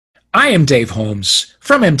I am Dave Holmes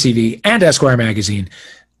from MTV and Esquire Magazine,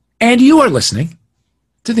 and you are listening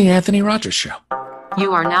to The Anthony Rogers Show.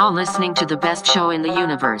 You are now listening to the best show in the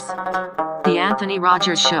universe, The Anthony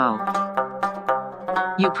Rogers Show.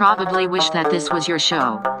 You probably wish that this was your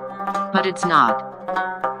show, but it's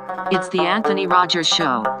not. It's The Anthony Rogers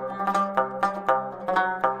Show.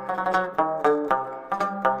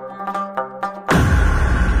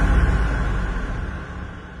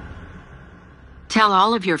 Tell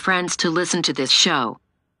all of your friends to listen to this show.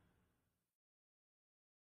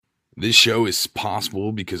 This show is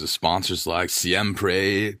possible because of sponsors like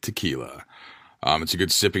Siempre Tequila. It's a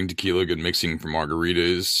good sipping tequila, good mixing for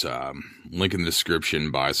margaritas. Link in the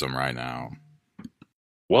description. Buy some right now.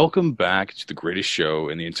 Welcome back to the greatest show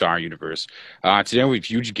in the entire universe. Today we have a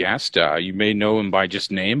huge guest. You may know him by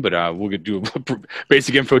just name, but we'll do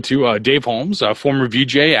basic info too. Dave Holmes, former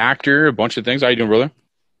VJ, actor, a bunch of things. How you doing, brother?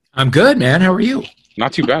 I'm good, man. How are you?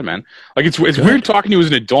 Not too bad, man. Like it's weird talking to you as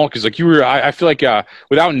an adult because like you were. I feel like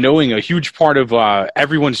without knowing a huge part of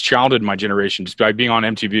everyone's childhood in my generation just by being on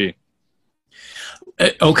MTV.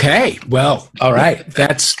 Okay, well, all right.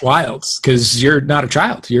 That's wild because you're not a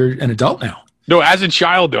child. You're an adult now. No, as a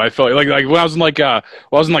child though, I felt like when I was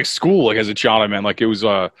in school, like as a child, I meant like it was.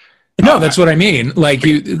 No, that's what I mean. Like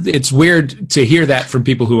it's weird to hear that from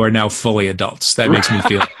people who are now fully adults. That makes me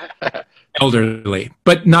feel elderly,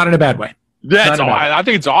 but not in a bad way. That's I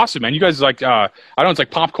think it's awesome, man. You guys like I don't know, it's like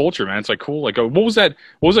pop culture, man. It's like cool. Like what was that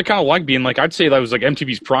kind of like being like I'd say that was like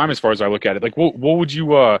MTV's prime as far as I look at it. Like what would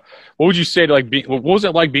you say to like what was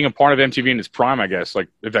it like being a part of MTV in its prime, I guess, like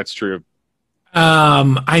if that's true?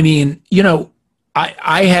 I mean,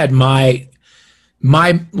 I had my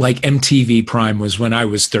like MTV prime was when I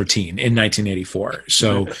was 13 in 1984.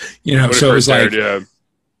 So, so it was like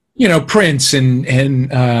Prince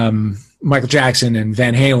and Michael Jackson and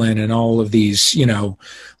Van Halen and all of these,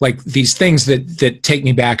 like these things that take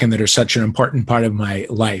me back and that are such an important part of my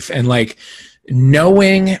life. And like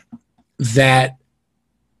knowing that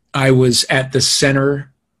I was at the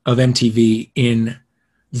center of MTV in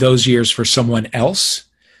those years for someone else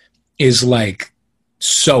is like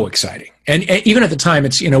so exciting. And even at the time,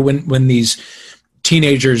 it's, when these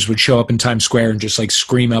teenagers would show up in Times Square and just like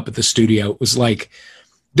scream up at the studio, it was like,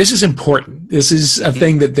 this is important. This is a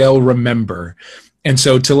thing that they'll remember. And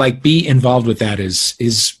so to like be involved with that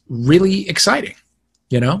is really exciting,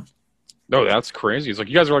 No, that's crazy. It's like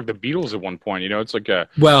you guys are like the Beatles at one point, it's like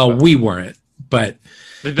we weren't, but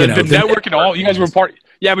the network and all you guys were part.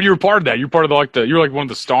 Yeah, but you were part of that. You're part of you're like one of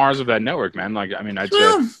the stars of that network, man. Like, I mean, I'd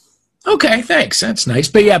say. Okay, thanks. That's nice.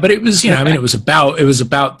 But yeah, but it was, I mean, it was about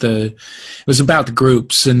the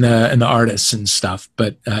groups and the artists and stuff.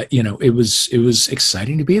 But it was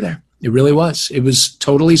exciting to be there. It really was. It was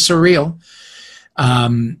totally surreal.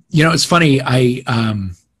 It's funny.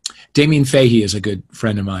 Damien Fahey is a good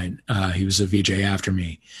friend of mine. He was a VJ after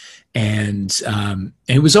me, and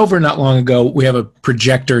it was over not long ago. We have a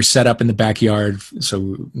projector set up in the backyard,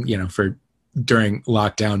 so for during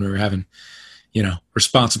lockdown we were having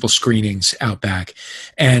responsible screenings out back.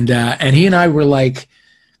 And he and I were like,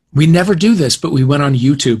 we never do this, but we went on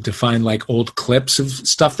YouTube to find like old clips of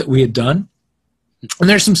stuff that we had done. And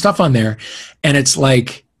there's some stuff on there. And it's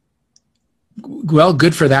like, well,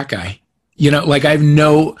 good for that guy. Like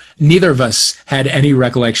neither of us had any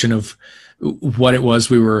recollection of what it was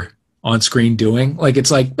we were on screen doing. Like, it's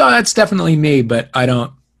like, oh, that's definitely me, but I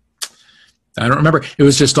don't remember. It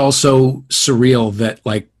was just all so surreal that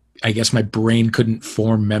like, I guess my brain couldn't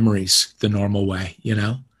form memories the normal way,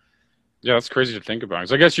 Yeah, that's crazy to think about.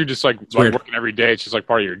 Because I guess you're just like working every day. It's just like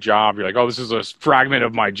part of your job. You're like, oh, this is a fragment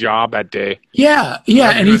of my job that day. Yeah.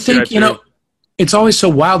 And you think, it's always so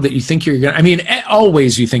wild that you think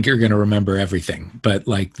always you think you're going to remember everything. But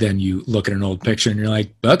like then you look at an old picture and you're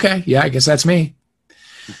like, okay, yeah, I guess that's me.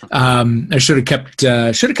 I should have kept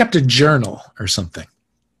a journal or something.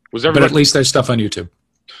 But at least there's stuff on YouTube.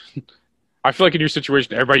 I feel like in your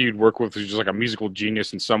situation, everybody you'd work with is just like a musical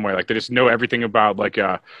genius in some way. Like they just know everything about like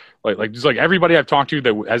just like everybody I've talked to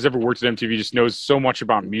that has ever worked at MTV just knows so much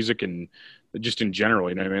about music and just in general.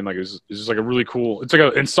 You know what I mean? Like it's just like a really cool. It's like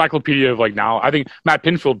an encyclopedia of like now. I think Matt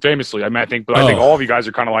Pinfield famously. I think all of you guys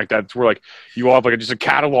are kind of like that. It's where like you all have like just a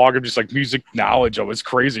catalog of just like music knowledge of. It's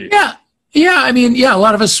crazy. Yeah. Yeah, I mean, a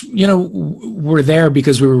lot of us, were there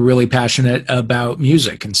because we were really passionate about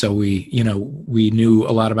music, and so we knew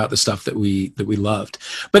a lot about the stuff that we loved.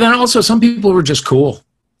 But then also, some people were just cool,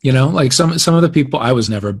 like some of the people I was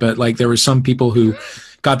never, but like there were some people who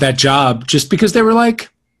got that job just because they were like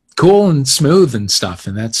cool and smooth and stuff,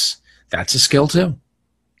 and that's a skill too.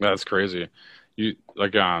 That's crazy.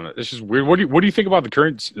 it's just weird. What do you think about the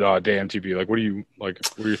current day MTV? Like, what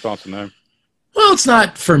are your thoughts on that? Well, it's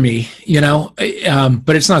not for me,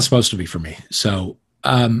 but it's not supposed to be for me. So,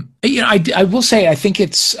 I will say I think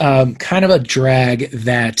it's kind of a drag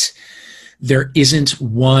that there isn't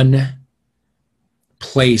one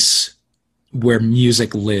place where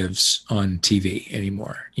music lives on TV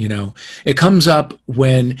anymore. It comes up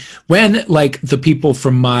when like the people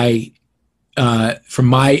from my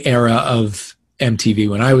era of MTV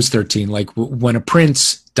when I was 13, like when a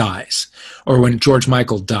Prince dies or when George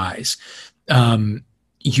Michael dies,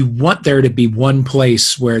 you want there to be one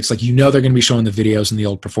place where it's like, they're going to be showing the videos and the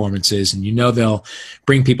old performances, and they'll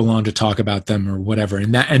bring people on to talk about them or whatever.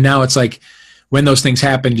 And now it's like when those things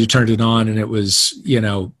happened, you turned it on and it was,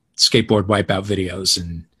 skateboard wipeout videos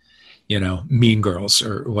and, Mean Girls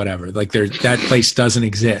or whatever. Like that place doesn't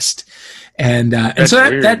exist. And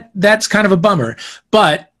so that's kind of a bummer,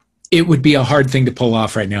 but it would be a hard thing to pull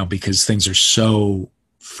off right now because things are so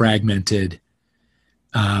fragmented.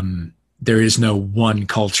 There is no one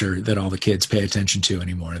culture that all the kids pay attention to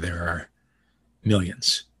anymore. There are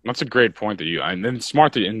millions. That's a great point and then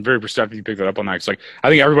smart and very perceptive you picked that up on that. It's like, I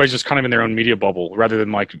think everybody's just kind of in their own media bubble rather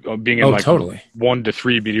than like being in totally 1 to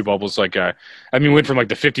 3 media bubbles. Like, we went from like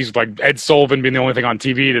the 50s with like Ed Sullivan being the only thing on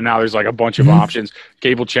TV to now there's like a bunch of options,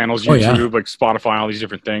 cable channels, YouTube, like Spotify, all these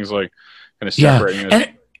different things, like kind of separating it.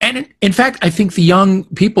 And in fact, I think the young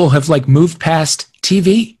people have like moved past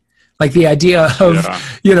TV. Like the idea of,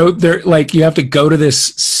 they're like, you have to go to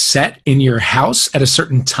this set in your house at a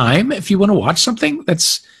certain time if you want to watch something.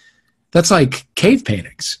 That's like cave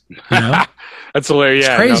paintings, That's hilarious.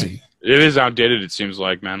 It's crazy. No, it is outdated. It seems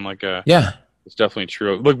like, man, like, it's definitely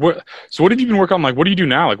true. Like so what have you been working on? Like, what do you do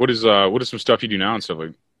now? Like, what is some stuff you do now and stuff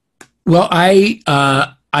like? Well, I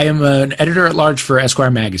am an editor at large for Esquire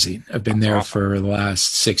magazine. I've been there for the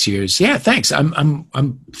last 6 years. Yeah. Thanks.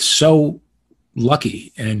 I'm so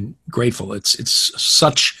lucky and grateful. It's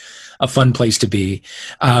such a fun place to be.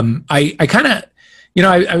 I kind of,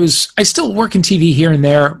 I still work in TV here and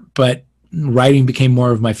there, but writing became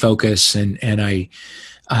more of my focus. And I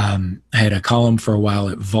had a column for a while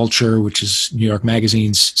at Vulture, which is New York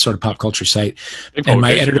Magazine's sort of pop culture site. And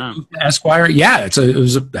my editor moved to Esquire. Yeah,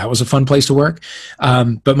 that was a fun place to work.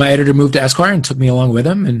 But my editor moved to Esquire and took me along with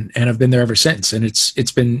him, and I've been there ever since. And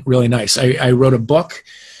it's been really nice. I wrote a book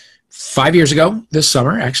 5 years ago this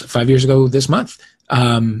summer, actually 5 years ago this month,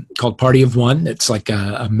 called Party of One. It's like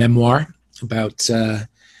a memoir about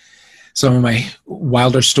some of my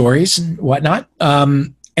wilder stories and whatnot.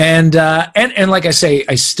 And like I say,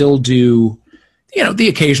 I still do, the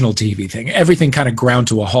occasional TV thing. Everything kind of ground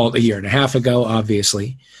to a halt a year and a half ago,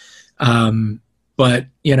 obviously. But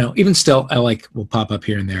even still, I will pop up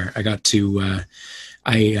here and there. I got to.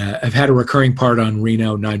 I've had a recurring part on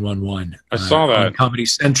Reno 911. I saw that on Comedy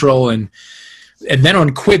Central and then on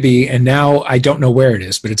Quibi, and now I don't know where it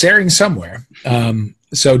is, but it's airing somewhere.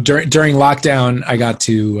 So during lockdown, I got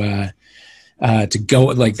to go.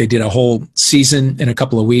 Like they did a whole season in a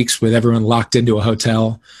couple of weeks with everyone locked into a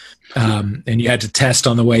hotel, and you had to test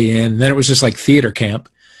on the way in. And then it was just like theater camp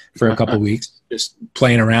for a couple of weeks, just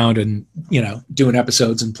playing around and doing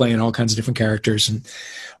episodes and playing all kinds of different characters and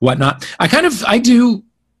whatnot. I do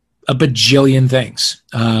a bajillion things.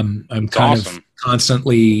 I'm kind of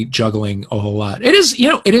constantly juggling a whole lot. It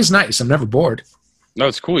is nice. I'm never bored. No,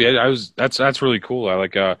 it's cool. Yeah, that's really cool. I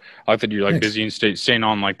like that you're like busy and staying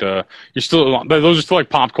on like you're still, those are still like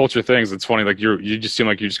pop culture things. It's funny. Like you just seem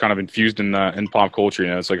like you're just kind of infused in pop culture.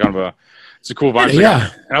 It's like kind of it's a cool vibe. Yeah.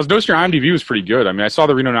 And I was noticing your IMDb was pretty good. I mean, I saw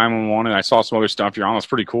the Reno 911 and I saw some other stuff you're on. It's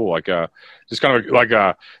pretty cool. Like, just kind of like,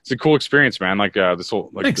 it's a cool experience, man. Like, this whole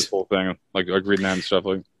thing, like reading that and stuff.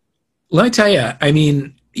 Like, let me tell you, I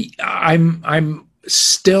mean, I'm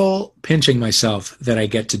still pinching myself that I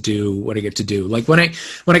get to do what I get to do. Like when I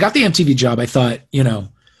got the MTV job, I thought,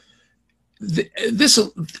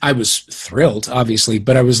 I was thrilled, obviously,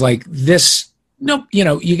 but I was like,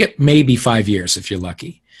 you get maybe 5 years if you're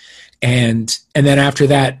lucky. And then after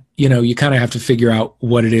that, you kind of have to figure out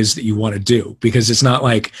what it is that you want to do, because it's not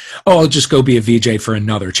like, oh, I'll just go be a VJ for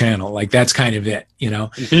another channel. Like that's kind of it,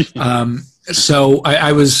 So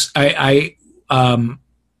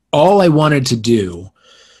all I wanted to do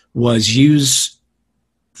was use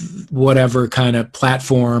whatever kind of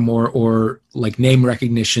platform or like name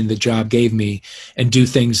recognition the job gave me and do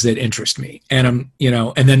things that interest me. And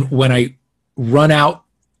and then when I run out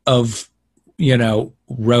of,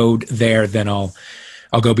 road there, then I'll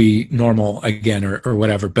go be normal again or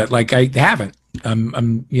whatever. But like I haven't.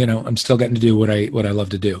 I'm still getting to do what I love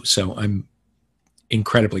to do. So I'm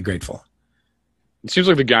incredibly grateful. It seems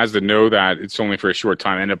like the guys that know that it's only for a short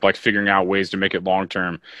time end up like figuring out ways to make it long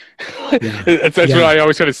term. Yeah. That's what I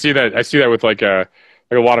always kind of see that. I see that with like a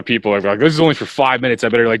lot of people. Like this is only for 5 minutes. I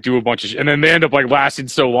better like do a bunch of and then they end up like lasting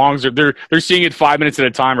so long. So they're seeing it 5 minutes at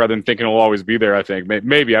a time rather than thinking it'll always be there. I think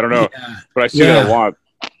maybe I don't know, but I see that a lot.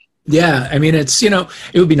 Yeah, I mean, it's, it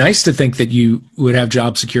would be nice to think that you would have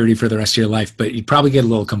job security for the rest of your life, but you'd probably get a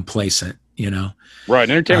little complacent, Right,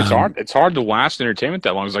 entertainment's hard. It's hard to last entertainment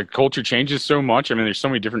that long. It's like culture changes so much. I mean, there's so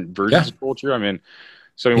many different versions of culture. I mean,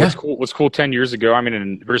 what's cool 10 years ago? I mean,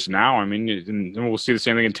 and versus now. I mean, and we'll see the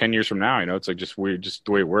same thing in 10 years from now. It's like just weird, just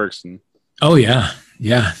the way it works. And oh yeah,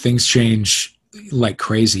 things change like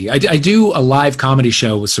crazy. I do a live comedy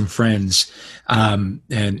show with some friends, and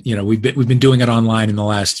we've been doing it online in the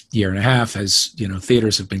last year and a half as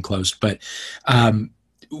theaters have been closed. But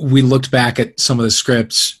we looked back at some of the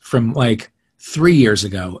scripts from like 3 years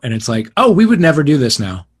ago, and it's like, oh, we would never do this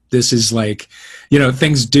now. This is like,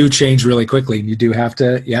 things do change really quickly, and you have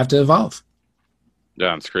to evolve.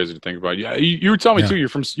 Yeah, it's crazy to think about. Yeah, you were telling me too. You're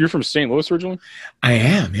from St. Louis originally. I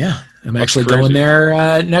am. Yeah, I'm actually going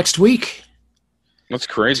there next week. That's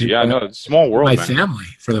crazy. Yeah, no, it's a small world. My family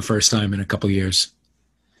for the first time in a couple of years.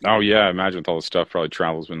 Oh yeah, I imagine with all the stuff, probably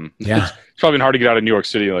travel's been. Yeah, it's probably been hard to get out of New York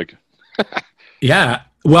City. Like, yeah.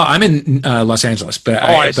 Well, I'm in Los Angeles, but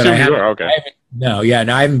I assume you are. Okay.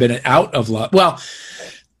 I haven't been out of Well,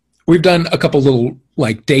 we've done a couple little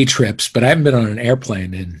like day trips, but I haven't been on an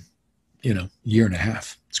airplane in year and a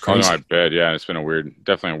half. It's crazy. Oh no, I bet. Yeah, it's been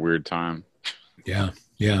definitely a weird time. Yeah.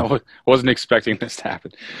 I wasn't expecting this to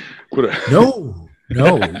happen. No,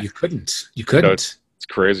 you couldn't. No, it's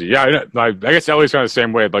crazy. Yeah, I guess LA's kind of the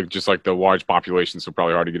same way. Like just like the large population, so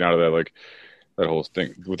probably hard to get out of that. Like that whole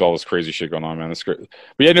thing with all this crazy shit going on, man. That's great.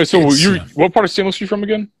 But yeah, no. So what part of St. Louis are you from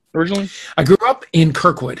again? Originally, I grew up in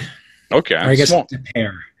Kirkwood. Okay, I guess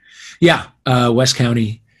Depere. Yeah, West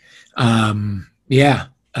County. I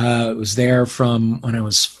was there from when I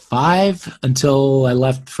was 5 until I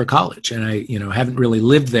left for college, and I haven't really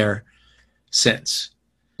lived there since.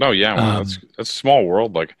 Oh yeah, well, that's a small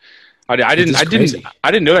world. Like I didn't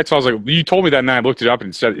know that. So I was like, you told me that, and then I looked it up, and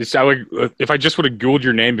it said like if I just would have Googled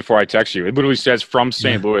your name before I text you, it literally says from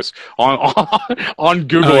St. Louis on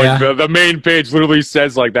Google. Oh, yeah. Like, the main page literally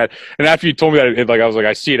says like that. And after you told me that, I was like,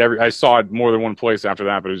 I saw it more than one place after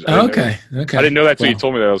that. But it was okay. I didn't know that till you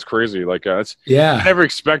told me that. It was crazy. Like I never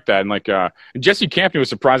expect that. And like and Jesse Campion was a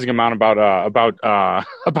surprising amount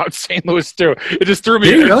about St. Louis too. It just threw me.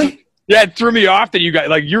 Did he really? Yeah, it threw me off that you guys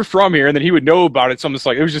like you're from here, and then he would know about it. So I'm just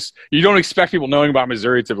like, it was just you don't expect people knowing about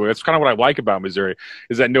Missouri typically. That's kind of what I like about Missouri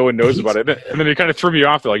is that no one knows about it. And then it kind of threw me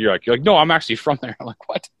off that like you're like no, I'm actually from there. I'm like,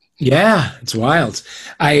 what? Yeah, it's wild.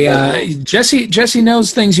 Jesse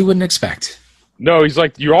knows things you wouldn't expect. No, he's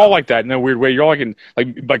like you're all like that in a weird way. You're all like in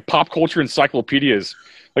like pop culture encyclopedias.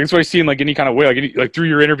 Like that's what I see in like any kind of way, like through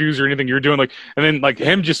your interviews or anything you're doing, like, and then like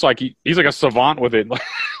him just like he's like a savant with it,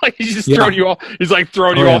 like he's just throwing you all. He's like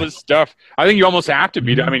throwing you all this stuff. I think you almost have to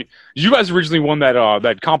be. I mean, you guys originally won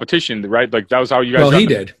that competition, right? Like that was how you guys. Well, he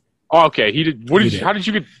did. Oh, okay, he did. How did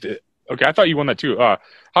you get? Okay, I thought you won that too. How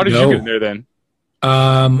did you get in there then?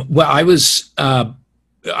 Well,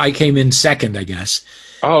 I came in second, I guess.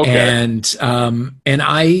 Oh, okay. And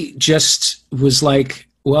I just was like,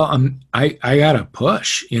 well, I gotta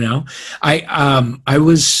push, I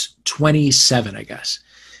was 27, I guess.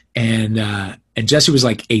 And Jesse was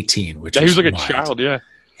like 18, which he was like wild. A child. Yeah.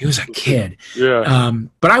 He was a kid. Yeah.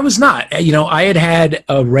 But I was not, I had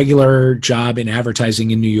a regular job in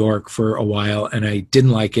advertising in New York for a while, and I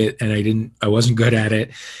didn't like it, and I wasn't good at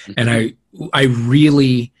it. And I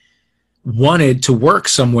really wanted to work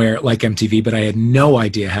somewhere like MTV, but I had no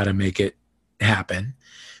idea how to make it happen.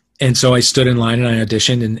 And so I stood in line and I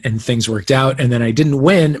auditioned and things worked out. And then I didn't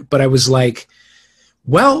win, but I was like,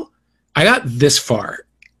 well, I got this far.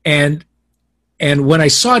 And when I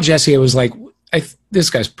saw Jesse, I was like,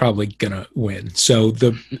 this guy's probably going to win. So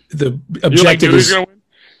the objective is, gonna win?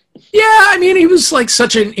 Yeah, I mean, he was like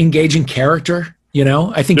such an engaging character,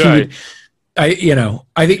 I think he would, I think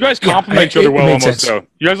you guys compliment each other well almost. So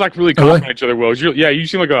you guys like really compliment each other well. You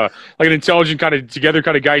seem like an intelligent kind of together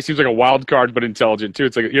kind of guy. He seems like a wild card, but intelligent too.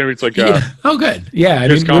 It's like it's like oh, good. Yeah, I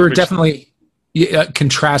mean, we were definitely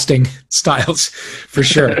contrasting styles for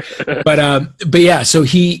sure. but yeah, so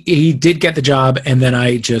he did get the job, and then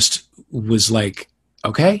I just was like,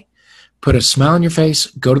 okay, put a smile on your face,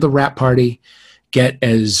 go to the wrap party, get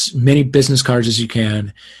as many business cards as you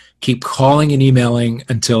can. Keep calling and emailing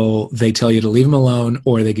until they tell you to leave them alone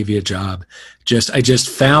or they give you a job. I just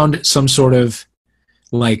found some sort of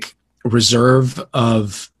like reserve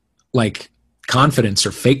of like confidence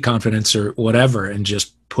or fake confidence or whatever and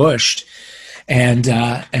just pushed.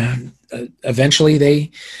 and eventually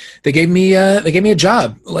they gave me a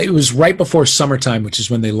job. Like, it was right before summertime, which is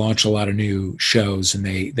when they launch a lot of new shows, and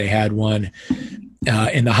they had one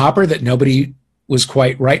in the hopper that nobody was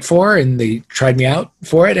quite right for, and they tried me out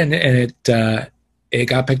for it, and it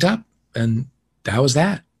got picked up, and that was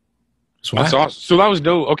that. That's awesome. So that was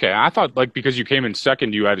okay. I thought like because you came in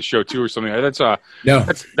second, you had a show too or something. That's no.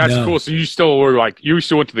 cool. So you still were like you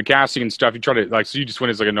still went to the casting and stuff. You tried to like so you just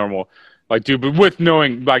went as like a normal like dude, but with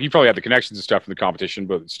knowing like you probably had the connections and stuff in the competition,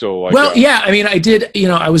 but still like. Well, yeah. I mean, I did.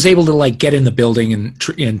 I was able to like get in the building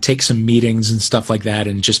and take some meetings and stuff like that.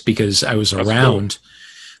 And just because I was around,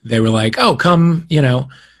 they were like, "Oh, come, we're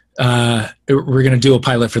going to do a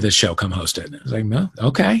pilot for this show. Come host it." I was like, "No,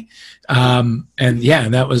 okay." And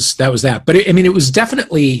that was that. But it was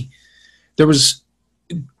definitely, there was,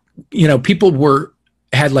 people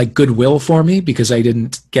had like goodwill for me because I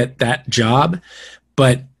didn't get that job.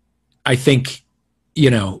 But I think,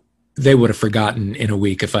 they would have forgotten in a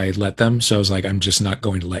week if I had let them. So I was like, I'm just not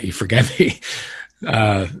going to let you forget me.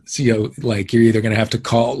 So, like, you're either going to have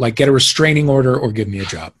to get a restraining order or give me a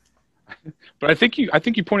job. But I think you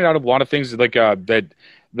pointed out a lot of things like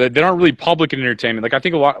that aren't really public in entertainment. Like I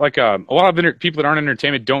think a lot of people that aren't in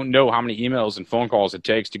entertainment don't know how many emails and phone calls it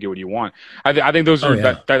takes to get what you want. I think those are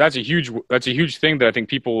that's a huge thing that I think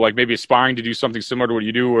people like maybe aspiring to do something similar to what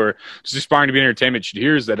you do or just aspiring to be in entertainment should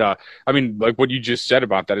hear is that like what you just said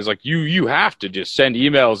about that is like you have to just send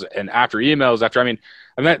emails and after emails after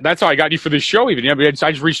and that's how I got you for this show. Even I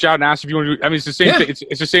just reached out and asked if you want to do. It's the same thing.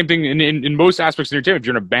 It's the same thing in most aspects of entertainment. If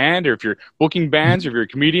you're in a band, or if you're booking bands, or if you're a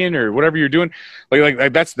comedian, or whatever you're doing,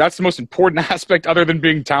 like that's the most important aspect, other than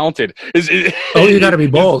being talented. You got to be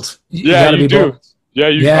bold. You do. Yeah,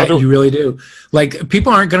 you really do. Like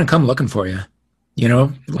people aren't going to come looking for you.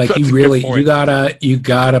 Like you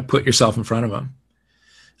gotta put yourself in front of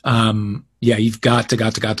them. You've got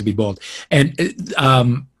to be bold. And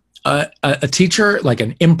a teacher, like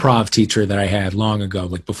an improv teacher that I had long ago,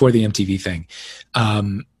 like before the MTV thing,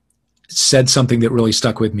 said something that really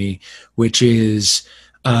stuck with me, which is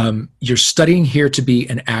you're studying here to be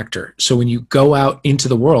an actor. So when you go out into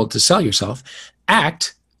the world to sell yourself,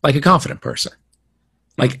 act like a confident person.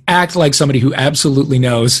 Like act like somebody who absolutely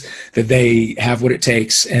knows that they have what it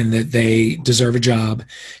takes and that they deserve a job.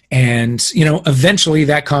 And, eventually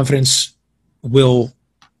that confidence will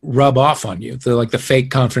rub off on you. The fake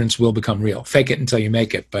confidence will become real. Fake it until you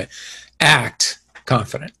make it, but act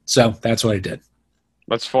confident. So that's what I did.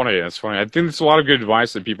 That's funny. I think it's a lot of good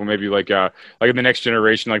advice that people maybe like in the next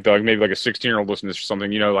generation, maybe like a 16-year-old listening to this or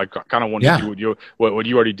something, like kind of want to do what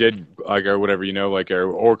you already did, like, or whatever,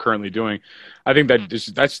 or currently doing. I think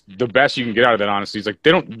that's the best you can get out of that, honestly. It's like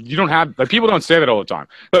people don't say that all the time.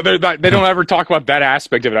 But they don't ever talk about that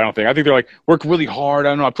aspect of it, I don't think. I think they're like, work really hard. I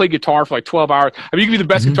don't know, I play guitar for like 12 hours. You can be the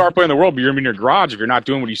best guitar player in the world, but you're in your garage if you're not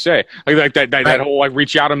doing what you say. Like that whole like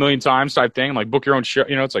reach out a million times type thing, like book your own show.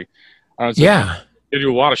 It's like, I don't know, like, they do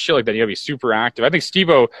a lot of shit like that. You gotta be super active. I think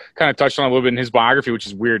Steve-O kind of touched on it a little bit in his biography, which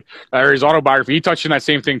is weird. Or his autobiography. He touched on that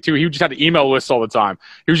same thing too. He just had the email list all the time.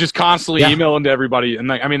 He was just constantly emailing to everybody. And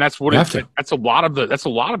that's what that's a lot of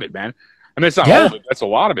it, man. It's not all of it. That's a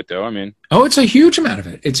lot of it though. It's a huge amount of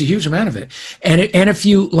it. It's a huge amount of it. And if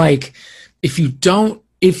you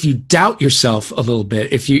doubt yourself a little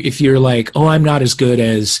bit, if you're like, oh, I'm not as good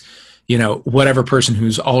as whatever person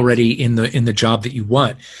who's already in the job that you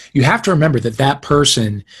want, you have to remember that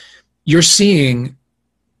person, you're seeing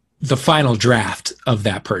the final draft of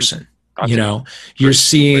that person. You're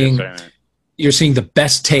seeing the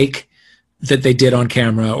best take that they did on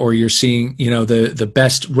camera, or you're seeing, the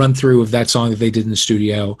best run through of that song that they did in the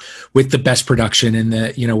studio with the best production and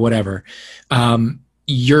the, whatever.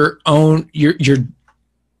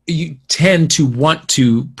 You tend to want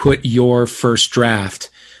to put your first draft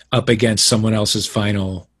up against someone else's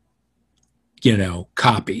final,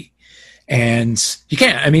 copy. And you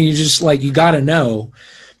can't, you just like, you got to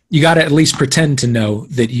at least pretend to know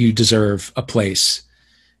that you deserve a place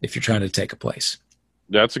if you're trying to take a place.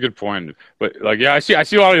 Yeah, that's a good point. But like, I see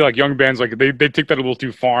a lot of like young bands, like they take that a little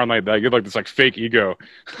too far, and like they get like this like fake ego,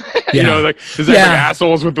 like there's like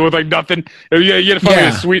assholes with like nothing. You got to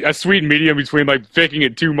find a sweet medium between like faking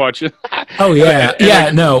it too much.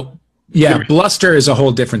 Bluster is a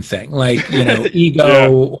whole different thing. Like,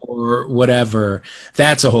 ego or whatever,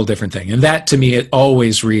 that's a whole different thing. And that to me, it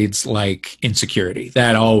always reads like insecurity.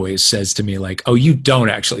 That always says to me like, oh, you don't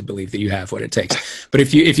actually believe that you have what it takes. But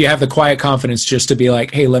if you have the quiet confidence just to be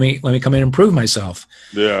like, hey, let me come in and prove myself.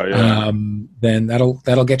 Then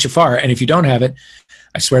that'll get you far. And if you don't have it,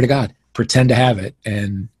 I swear to God, pretend to have it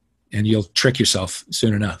and you'll trick yourself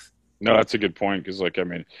soon enough. No, that's a good point because, like, I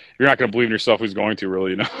mean, you're not going to believe in yourself. Who's going to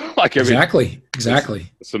really, you know? Like, I mean,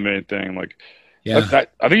 Exactly. that's the main thing. Like, Yeah.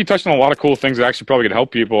 I think you touched on a lot of cool things that actually probably could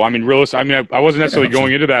help people. I mean, I wasn't necessarily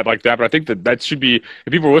going into that like that, but I think that should be,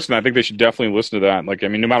 if people are listening, I think they should definitely listen to that. Like, I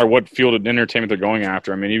mean, no matter what field of entertainment they're going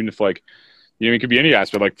after, I mean, even if like, you know, it could be any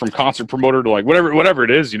aspect, like from concert promoter to like whatever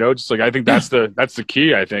it is, you know, just like, I think that's the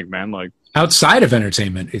key, I think, man. Like, outside of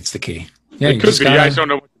entertainment, it's the key. Yeah. It could be. I just don't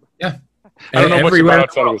know. Yeah. I don't know much about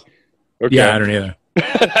outside of it. Okay. Yeah, I don't either.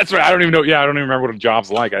 That's right. I don't even know. Yeah, I don't even remember what a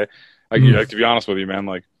job's like. Like, to be honest with you, man.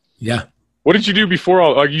 Like, yeah. What did you do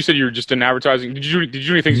before? Like you said, you were just in advertising. Did you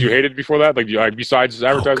do any things you hated before that? Like, besides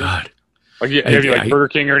advertising? Oh God. Like, have you like Burger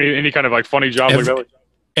King or any kind of like funny job like that?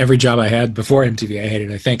 Every job I had before MTV, I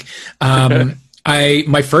hated. I think.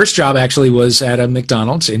 My first job actually was at a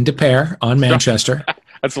McDonald's in De Pere on Manchester.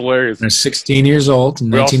 That's hilarious. I was 16 years old in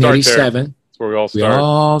 1987. That's where we all start. We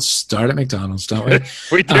all start at McDonald's, don't we?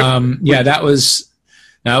 We do. Yeah, that was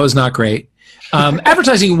not great.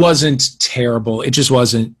 Advertising wasn't terrible. It just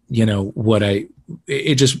wasn't, you know,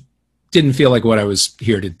 it just didn't feel like what I was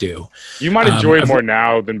here to do. You might enjoy it more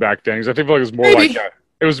now than back then. Because I think it was more maybe. like that.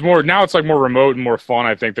 It was more, now it's like more remote and more fun,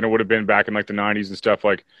 I think, than it would have been back in like the 90s and stuff.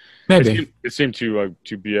 Like, maybe. It seemed too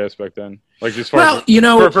BS back then. Like, as far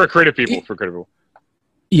as, for creative people,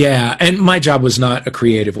 Yeah, and my job was not a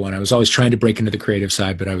creative one. I was always trying to break into the creative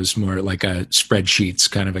side, but I was more like a spreadsheets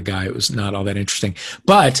kind of a guy. It was not all that interesting.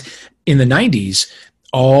 But in the 90s,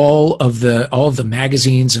 all of the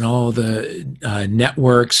magazines and all the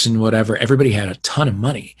networks and whatever, everybody had a ton of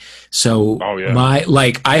money. So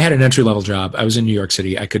I had an entry level job. I was in New York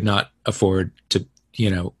City. I could not afford to, you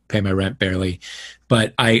know, pay my rent barely.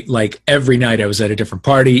 But I, like, every night I was at a different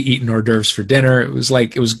party, eating hors d'oeuvres for dinner. It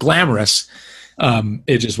was glamorous.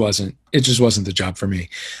 It just wasn't the job for me.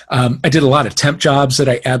 I did a lot of temp jobs that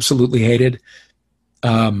I absolutely hated.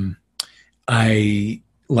 I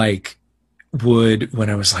when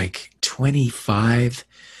I was like 25,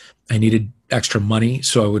 I needed extra money.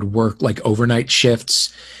 So I would work like overnight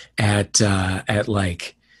shifts at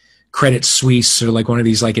like Credit Suisse or like one of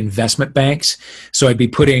these like investment banks. So I'd be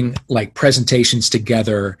putting like presentations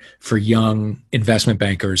together for young investment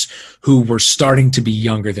bankers who were starting to be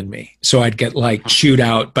younger than me. So I'd get like chewed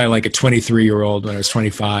out by like a 23-year-old when I was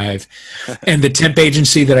 25. And the temp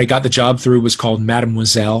agency that I got the job through was called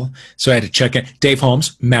Mademoiselle. So I had to check in. Dave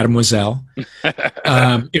Holmes, Mademoiselle.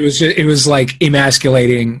 It was like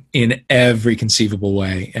emasculating in every conceivable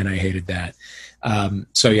way. And I hated that.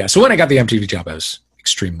 So when I got the MTV job, I was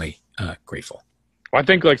extremely grateful. Well, I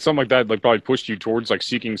think like something like that like probably pushed you towards like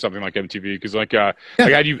seeking something like MTV because like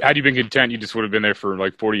had you been content, you just would have been there for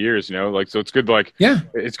like 40 years, you know. Like, so it's good. Like,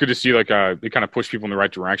 it's good to see like they kind of push people in the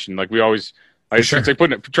right direction. Like, we always. It's like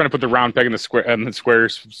trying to put the round peg in the square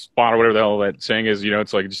spot or whatever the hell that saying is. You know,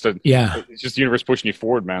 it's like it's just the universe pushing you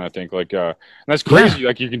forward, man. I think like and that's crazy. Yeah.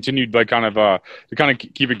 Like, you continued like kind of to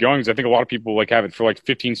keep it going because I think a lot of people like have it for like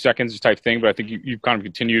 15 seconds type thing, but I think you've kind of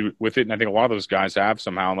continued with it, and I think a lot of those guys have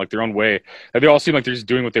somehow in like their own way. Like, they all seem like they're just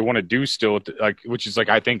doing what they want to do still, like, which is like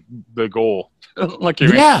I think the goal. Like,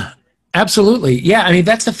 absolutely, yeah. I mean,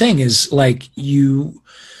 that's the thing is like you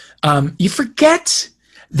forget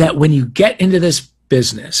that when you get into this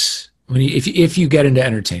business, if you get into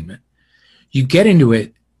entertainment, you get into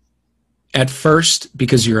it at first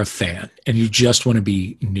because you're a fan and you just want to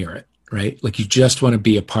be near it, right? Like, you just want to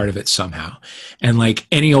be a part of it somehow. And like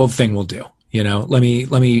any old thing will do, you know, let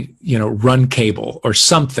me, you know, run cable or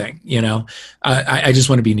something, you know, I just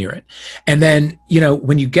want to be near it. And then, you know,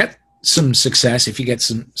 when you get some success, if you get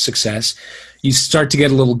some success, you start to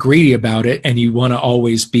get a little greedy about it, and you want to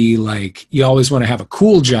always be like, you always want to have a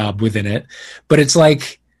cool job within it. But it's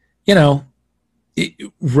like, you know,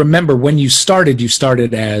 remember when you started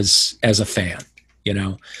as a fan, you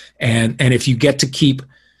know, and if you get to keep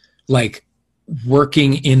like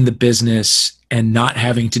working in the business and not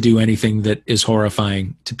having to do anything that is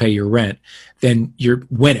horrifying to pay your rent, then you're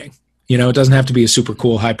winning. You know, it doesn't have to be a super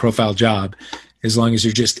cool, high profile job. As long as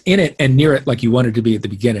you're just in it and near it like you wanted to be at the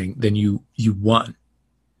beginning, then you won.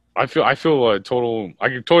 I feel I can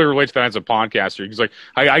totally relate to that as a podcaster because like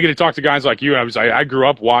I get to talk to guys like you, and I grew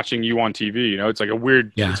up watching you on TV. You know, it's like a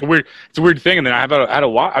weird, it's a weird thing. And then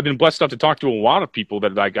I've been blessed enough to talk to a lot of people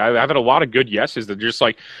that like I've had a lot of good yeses that just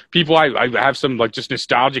like people I have some like just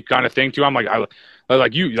nostalgic kind of thing too. I'm like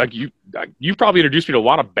you probably introduced me to a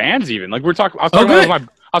lot of bands even. Like, I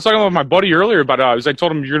was talking with my buddy earlier about I told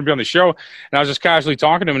him you're gonna be on the show, and I was just casually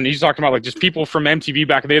talking to him, and he's talking about like just people from MTV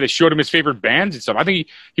back in the day that showed him his favorite bands and stuff. I think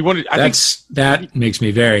he wanted. That makes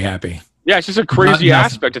me very happy. Yeah, it's just a crazy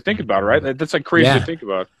aspect to think about, right? That's like crazy to think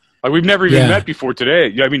about. Like we've never even Yeah. met before today.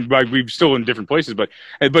 Yeah, I mean, like we're still in different places, but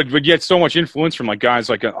yet so much influence from like guys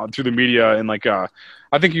like through the media and like I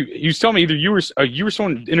think you was telling me either you were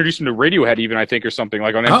someone introduced him to Radiohead even I think or something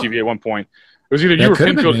like on MTV at one point. It was either That you or could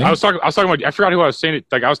have been Pinfield. me. I was talking about I forgot who I was saying it.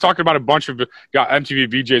 Like I was talking about a bunch of MTV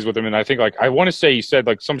VJs with him, and I think like I want to say he said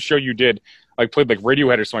like some show you did like played like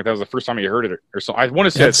Radiohead or something like that was the first time you heard it or something. I want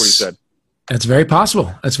to say that's what he said. That's very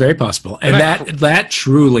possible. That's very possible. And that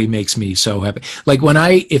truly makes me so happy. Like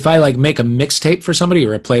if I like make a mixtape for somebody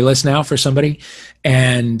or a playlist now for somebody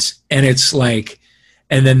and it's like,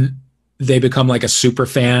 and then they become like a super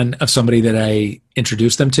fan of somebody that I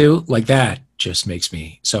introduced them to, like that just makes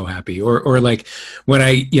me so happy. Or like when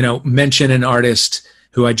I, mention an artist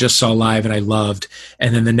who I just saw live and I loved,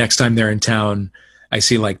 and then the next time they're in town, I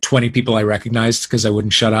see like 20 people I recognized because I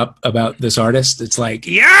wouldn't shut up about this artist. It's like,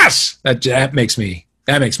 yes, that makes me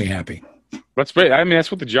happy. That's great. I mean,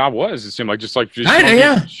 that's what the job was. It seemed like just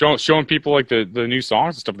showing people like the new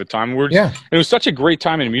songs and stuff at the time. It was such a great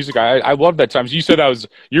time in music. I loved that time. So you said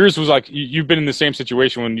yours was like you've been in the same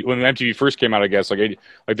situation when MTV first came out. I guess like the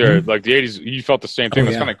 80s. You felt the same thing.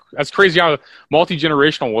 That's crazy how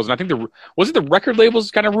multi-generational it was. And I think was it the record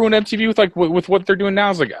labels kind of ruined MTV with what they're doing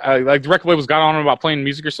now? It's like the record labels got on about playing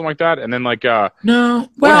music or something like that, and then what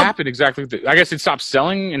happened exactly? I guess it stopped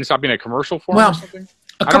selling and it stopped being a commercial for them or something.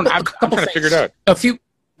 I'm trying to figure it out. A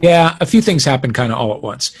few things happened kind of all at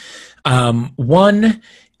once. One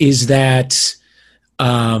is that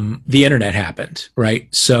the internet happened,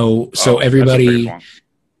 right? So everybody,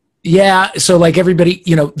 so like everybody,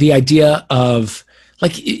 the idea of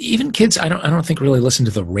like even kids, I don't think really listen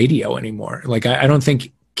to the radio anymore. Like I don't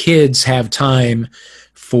think kids have time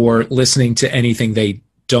for listening to anything they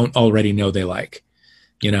don't already know they like.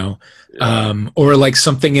 Or like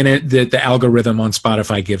something in it that the algorithm on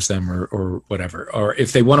Spotify gives them or whatever. Or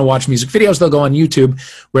if they want to watch music videos, they'll go on YouTube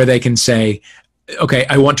where they can say, okay,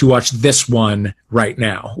 I want to watch this one right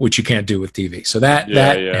now, which you can't do with TV. So that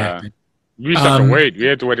happened. You used to have to wait. You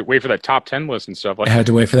had to wait for that top 10 list and stuff. I had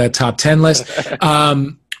to wait for that top 10 list.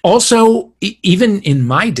 Also, even in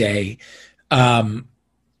my day, the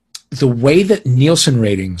way that Nielsen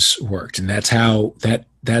ratings worked, and that's how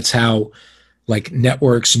like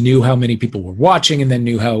networks knew how many people were watching and then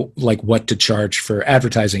knew how like what to charge for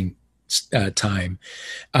advertising time.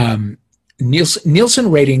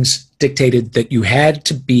 Nielsen ratings dictated that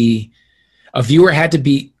a viewer had to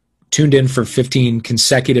be tuned in for 15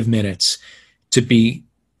 consecutive minutes to be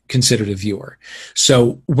considered a viewer.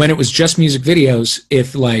 So when it was just music videos,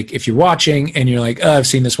 if you're watching and you're like, oh, I've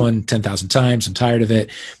seen this one 10,000 times, I'm tired of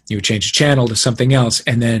it, you would change the channel to something else,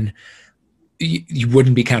 and then you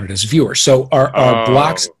wouldn't be counted as a viewer. So our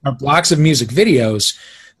blocks of music videos,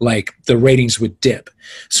 like the ratings would dip.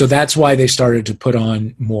 So that's why they started to put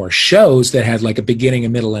on more shows that had like a beginning, a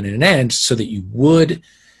middle, and an end, so that you would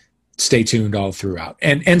stay tuned all throughout.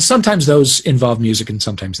 And sometimes those involved music and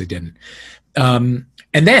sometimes they didn't. And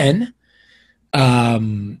then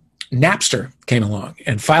Napster came along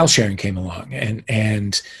and file sharing came along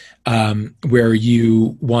and where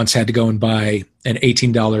you once had to go and buy an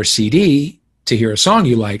 $18 CD to hear a song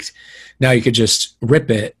you liked, now you could just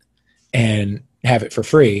rip it and have it for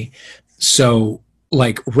free. So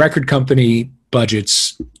like record company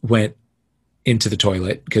budgets went into the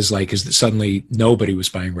toilet because suddenly nobody was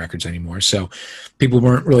buying records anymore. So people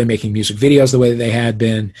weren't really making music videos the way that they had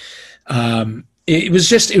been. It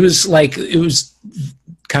was the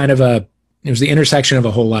intersection of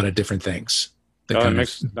a whole lot of different things.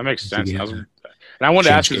 That makes sense. And I wanted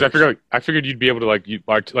to ask you, because I figured you'd be able to you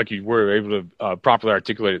were able to properly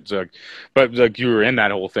articulate it. So, but like you were in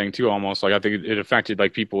that whole thing too, almost. Like I think it affected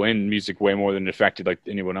like people in music way more than it affected like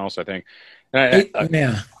anyone else. I think. And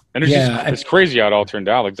it's crazy how it all turned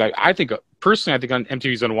out. Like I think personally, I think on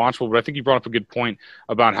MTV is unwatchable. But I think you brought up a good point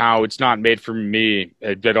about how it's not made for me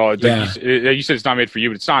at all. You said it's not made for you,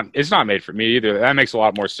 but it's not made for me either. That makes a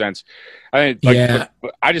lot more sense. I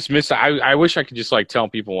just miss. I wish I could just like tell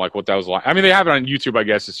people like what that was like. I mean, they have it on YouTube, I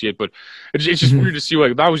guess, to see it, but it's just weird to see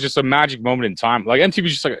like that was just a magic moment in time. Like MTV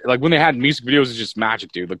was just like when they had music videos, it's just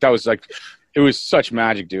magic, dude. Like that was like it was such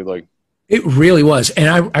magic, dude. Like. It really was.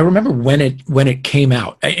 And I remember when it came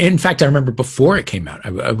out. In fact, I remember before it came out.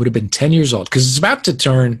 I would have been 10 years old because it's about to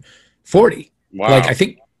turn 40. Wow. Like I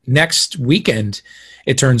think next weekend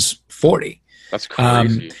it turns 40. That's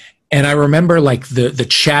crazy. And I remember like the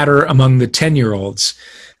chatter among the 10-year-olds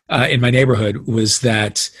in my neighborhood was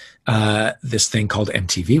that this thing called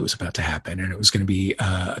MTV was about to happen, and it was going to be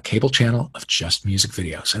a cable channel of just music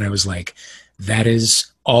videos. And I was like, that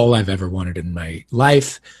is all I've ever wanted in my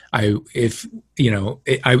life. If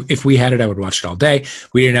we had it, I would watch it all day.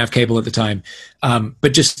 We didn't have cable at the time.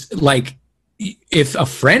 But just like if a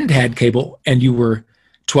friend had cable and you were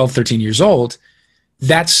 12, 13 years old,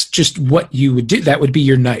 that's just what you would do. That would be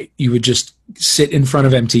your night. You would just sit in front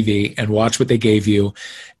of MTV and watch what they gave you.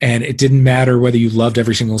 And it didn't matter whether you loved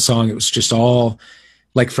every single song. It was just all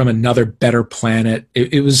like from another better planet.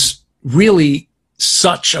 It was really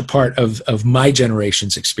such a part of my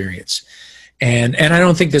generation's experience. And I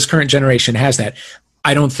don't think this current generation has that.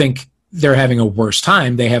 I don't think they're having a worse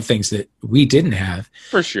time. They have things that we didn't have.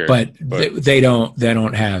 For sure. But they don't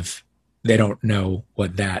know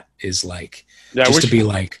what that is like. Yeah, just to be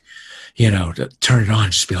like, to turn it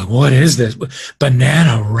on, just be like, what is this?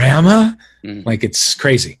 Bananarama? Mm-hmm. Like, it's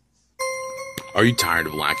crazy. Are you tired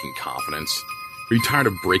of lacking confidence? Are you tired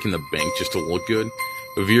of breaking the bank just to look good?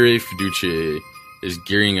 Vivere Fiducie is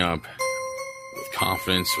gearing up with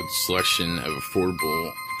confidence with a selection of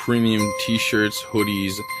affordable premium t-shirts,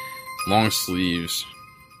 hoodies, long sleeves.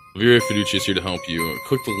 Vivere Fiducie is here to help you.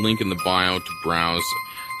 Click the link in the bio to browse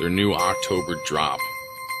their new October drop.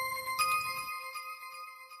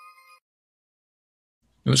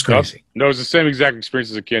 It was crazy. No, it was the same exact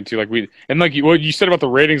experience as a kid too. Like what you said about the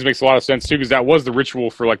ratings makes a lot of sense too, because that was the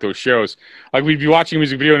ritual for like those shows. Like we'd be watching a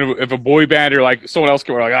music video, and if a boy band or like someone else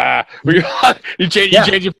came, we're like, you change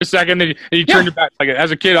it for a second, and you turn it back. Like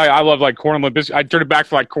as a kid, I love like Korn and Limp Bizkit. I'd turn it back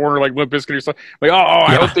for like Korn or like Limp Bizkit or something. Like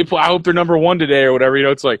I hope they're number one today or whatever.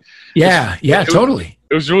 It's like totally.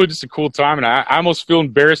 It was really just a cool time, and I almost feel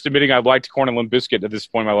embarrassed admitting I liked Korn and Limp Bizkit at this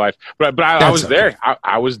point in my life. But I was there.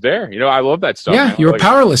 I was there. I love that stuff. Yeah, you were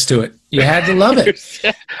powerless to it. You had to love it.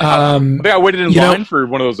 I think I waited in line for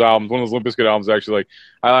one of those albums, one of those Limp Bizkit albums. Actually,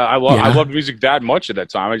 I loved music that much at that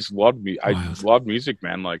time. I just loved me. I just loved music,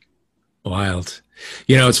 man. Like wild.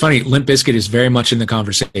 It's funny. Limp Bizkit is very much in the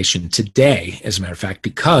conversation today, as a matter of fact,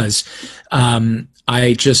 because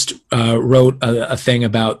I just wrote a thing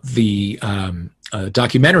about the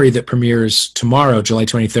documentary that premieres tomorrow, July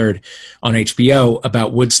 23rd, on HBO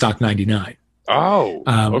about Woodstock '99. Oh,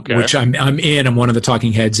 okay. Which I'm in. I'm one of the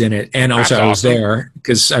talking heads in it, and also I was there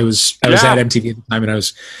because I was at MTV at the time, and I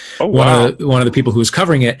was one of the people who was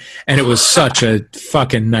covering it, and it was such a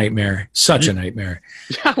fucking nightmare. Such a nightmare.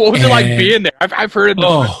 Yeah, what was it like being there? I've heard of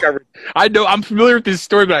the press coverage. I know I'm familiar with this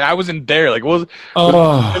story, but I wasn't there. Like, was it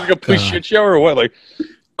like a police shit show or what? Like,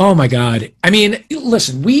 oh my god. I mean,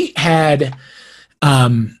 listen, we had.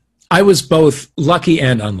 I was both lucky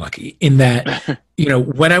and unlucky in that,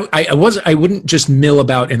 when I wouldn't just mill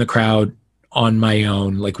about in the crowd on my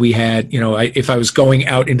own. Like we had, if I was going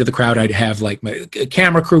out into the crowd, I'd have like my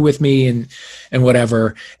camera crew with me and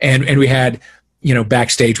whatever. And we had,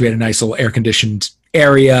 backstage, we had a nice little air conditioned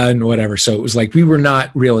area and whatever. So it was like, we were not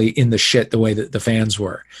really in the shit the way that the fans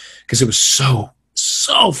were, because it was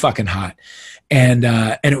so fucking hot. And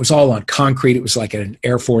it was all on concrete. It was like at an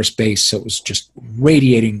Air Force base. So it was just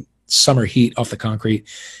radiating summer heat off the concrete.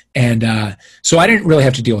 And so I didn't really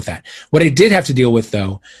have to deal with that. What I did have to deal with,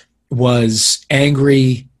 though, was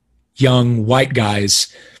angry young white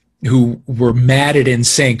guys who were mad at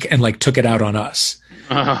NSYNC and like took it out on us.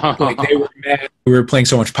 Like they were mad we were playing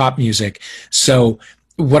so much pop music. So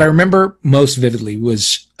what I remember most vividly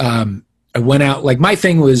was I went out, like my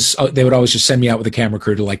thing was they would always just send me out with a camera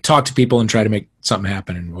crew to like talk to people and try to make something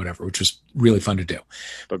happen and whatever, which was really fun to do.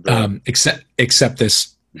 Except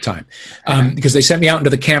this time, because they sent me out into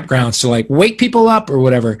the campgrounds to like wake people up or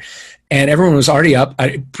whatever. And everyone was already up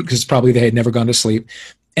because probably they had never gone to sleep.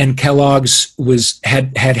 And Kellogg's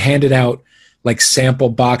had handed out like sample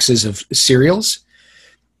boxes of cereals,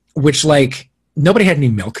 which like nobody had any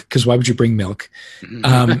milk, because why would you bring milk?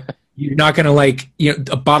 You're not going to like,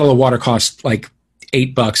 a bottle of water costs like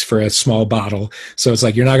 $8 for a small bottle. So it's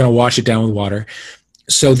like, you're not going to wash it down with water.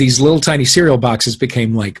 So these little tiny cereal boxes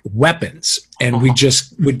became like weapons, and we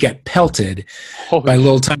just would get pelted by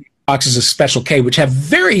little tiny boxes of Special K, which have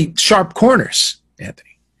very sharp corners, Anthony.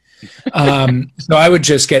 So I would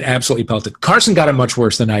just get absolutely pelted. Carson got it much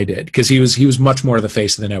worse than I did, because he was much more the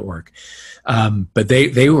face of the network. But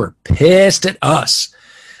they were pissed at us.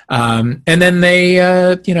 And then they,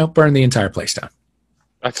 burned the entire place down.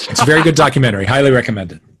 It's a very good documentary. Highly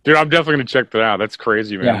recommended. Dude, I'm definitely going to check that out. That's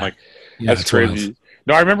crazy, man. Yeah. That's crazy. Wild.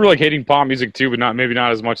 No, I remember like hating pop music too, but maybe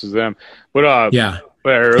not as much as them. But how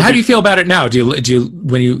do you feel about it now? Do you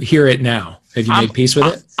when you hear it now? Have you made peace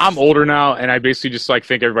with it? I'm older now, and I basically just like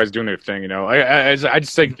think everybody's doing their thing. You know, I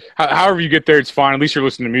just think however you get there, it's fine. At least you're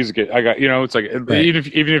listening to music. I got, you know, it's like Right. even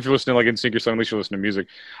if you're listening to like NSYNC or something, at least you're listening to music.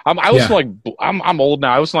 I listen to like I'm old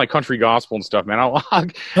now. I listen to like country gospel and stuff, man.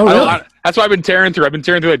 That's what I've been tearing through. I've been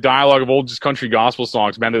tearing through that dialogue of old just country gospel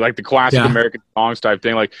songs, man. They're like the classic American songs type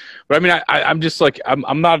thing. Like, but I mean, I'm just like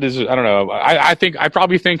I'm not as I don't know. I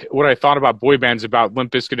probably think what I thought about boy bands about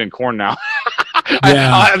Limp Bizkit and Korn now.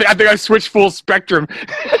 Yeah. I think I switched full spectrum.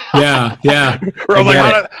 Yeah. Where I'm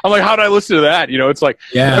like, how did I listen to that? You know, it's like,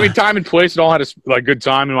 I mean, time and place. It all had a like good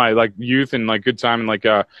time in my like youth and like good time and like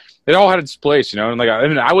it all had its place. You know, and like I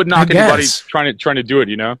mean, I would knock anybody trying to do it.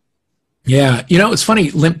 You know. Yeah, you know, it's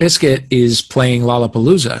funny. Limp Bizkit is playing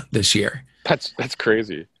Lollapalooza this year. That's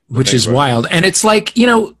crazy. Which is wild, and it's like, you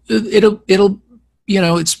know, it'll you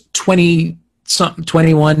know, it's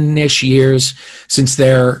 21-ish years since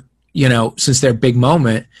their big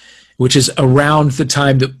moment, which is around the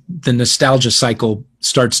time that the nostalgia cycle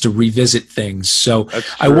starts to revisit things. So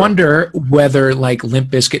I wonder whether like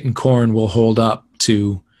Limp Bizkit and Korn will hold up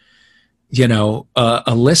to, you know,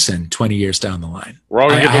 a listen 20 years down the line. We're all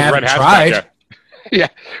gonna get those red hats back out. Yeah,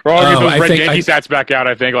 we're all gonna get those red Yankees hats back out.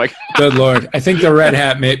 I think. Like, good Lord, I think the red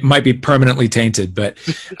hat might be permanently tainted. But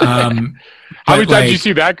how many times did you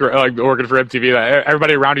see that like working for MTV? That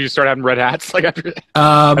everybody around you start having red hats. Like after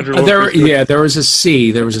there was a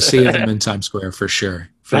sea of them in Times Square for sure.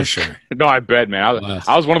 No, I bet, man.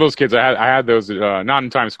 I was one of those kids. I had those not in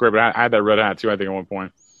Times Square, but I had that red hat too. I think at one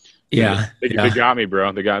point. Yeah, they got me,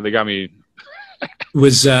 bro. They got me.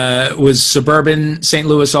 Was suburban St.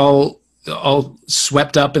 Louis all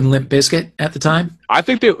swept up in Limp Bizkit at the time? I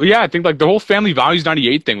think like the whole Family Values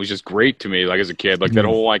 '98 thing was just great to me. Like as a kid, like that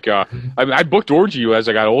whole like I booked Orgy as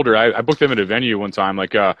I got older. I booked them at a venue one time,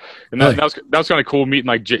 like and that was kind of cool meeting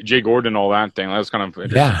like Jay Gordon and all that thing. That was kind of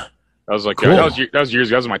interesting. Yeah. That was like cool. that was years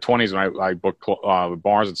ago. That was in my 20s when I booked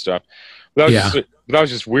bars and stuff. But that was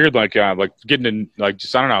just weird, like getting in, like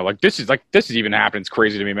just I don't know, like this is even happening. It's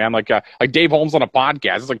crazy to me, man. Like Dave Holmes on a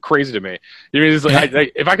podcast, it's like crazy to me. You know, it's like,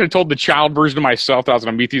 if I could have told the child version of myself that I was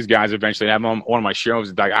going to meet these guys eventually and have them on one of my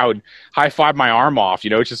shows, like I would high five my arm off.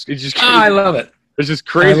 You know, it's just crazy. Oh, I love it. It's just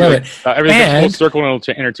crazy. I love it. Everything's full circle and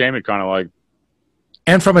entertainment, kind of like.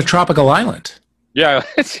 And from a tropical island. Yeah,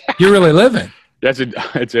 you're really living. That's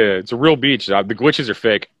it's a real beach. The glitches are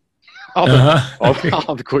fake. All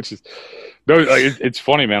the glitches. No, like, it's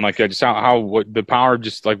funny, man. Like just what the power of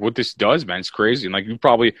just like what this does, man. It's crazy. And like you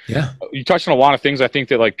touched on a lot of things. I think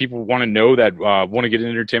that like people want to know that want to get into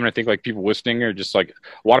entertainment. I think like people listening are just like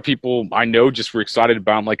a lot of people I know just were excited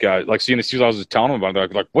about like seeing the series. I was just telling them about it.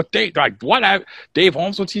 They're like what Dave? Like what? Dave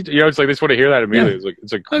Holmes? What's he? You know, it's like they just want to hear that immediately. Yeah.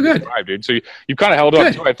 It's like good vibe, dude. So you kind of held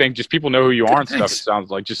up too. I think just people know who you are and stuff. It sounds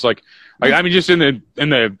like just like. Like I mean, just in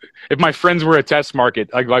the if my friends were a test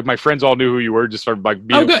market, like my friends all knew who you were, just sort of like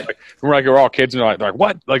being we're all kids and they're like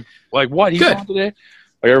what like what he's on today.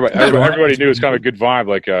 Like everybody knew it's kind of a good vibe.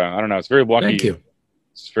 Like I don't know, it's very lucky. Thank you.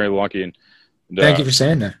 It's very lucky and thank you for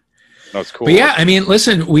saying that. That's cool. But yeah, I mean,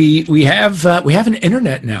 listen, we have an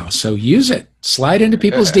internet now, so use it. Slide into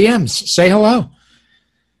people's DMs, say hello.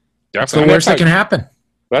 Definitely. That's the worst that can happen.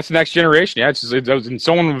 That's the next generation. Yeah, and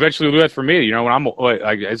someone will eventually do that for me. You know, when I'm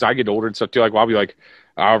like as I get older and stuff too, like I'll be like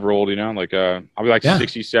however old, you know, like I'll be like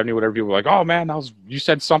 60, 70, whatever. People are like, oh man, you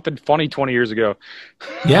said something funny 20 years ago.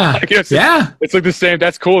 Yeah, like, it's like the same.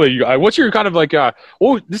 That's cool. What's your kind of like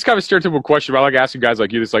this kind of stereotypical question? But I like asking guys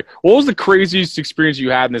like you. This like, what was the craziest experience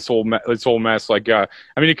you had in this whole mess? Like, I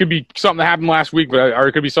mean, it could be something that happened last week, or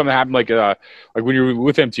it could be something that happened like when you were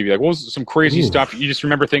with MTV. Like, what was some crazy stuff you just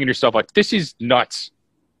remember thinking to yourself like, this is nuts.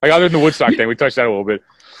 Like other than the Woodstock thing, we touched that a little bit.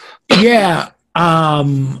 Yeah.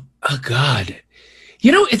 Oh God.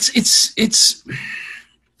 You know, it's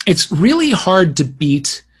really hard to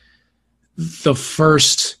beat my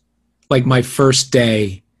first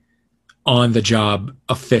day on the job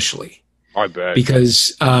officially. I bet.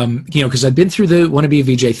 Because because I'd been through the wanna be a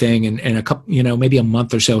VJ thing and a couple, maybe a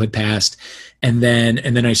month or so had passed, and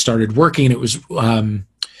then I started working. And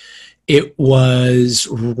it was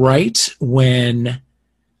right when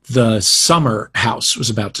the summer house was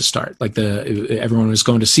about to start. Like everyone was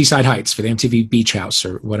going to Seaside Heights for the MTV Beach House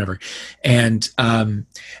or whatever. And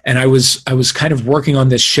I was kind of working on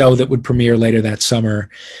this show that would premiere later that summer.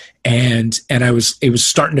 And it was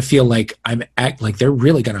starting to feel like like they're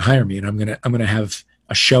really going to hire me and I'm going to have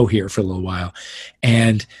a show here for a little while.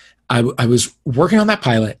 And I was working on that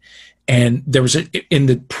pilot. And there was in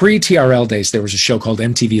the pre-TRL days, there was a show called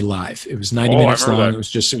MTV Live. It was 90 minutes long.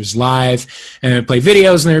 That. It was live, and I'd play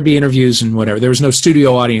videos, and there'd be interviews and whatever. There was no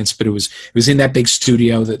studio audience, but it was in that big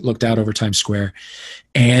studio that looked out over Times Square.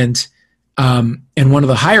 And And one of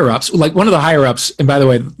the higher ups, and by the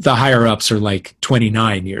way, the higher ups are like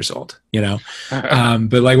 29 years old,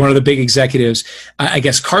 but like one of the big executives, I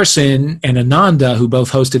guess Carson and Ananda, who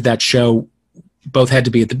both hosted that show, both had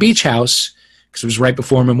to be at the beach house because it was right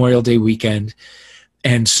before Memorial Day weekend.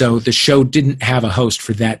 And so the show didn't have a host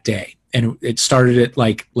for that day. And it started at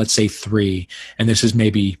like, let's say 3, and this is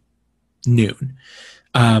maybe noon.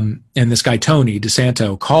 And this guy, Tony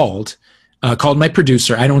DeSanto, called my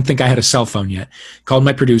producer. I don't think I had a cell phone yet. Called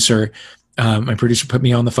my producer. My producer put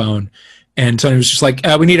me on the phone, and Tony was just like,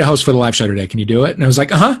 we need a host for the live show today. Can you do it? And I was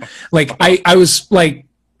like, uh-huh. Like, I was like,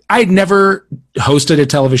 I'd never hosted a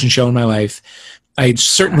television show in my life. I'd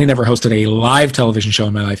certainly never hosted a live television show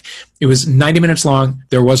in my life. It was 90 minutes long.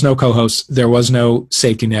 There was no co-host. There was no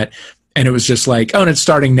safety net. And it was just like, oh, and it's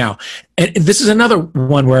starting now. And this is another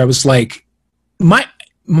one where I was like, my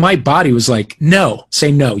body was like, no,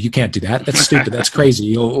 say no, you can't do that. That's stupid. That's crazy.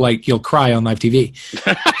 You'll cry on live TV.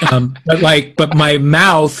 But my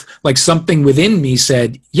mouth, like something within me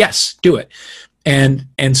said, yes, do it.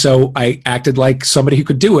 And so I acted like somebody who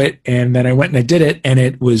could do it. And then I went and I did it, and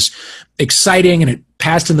it was exciting, and it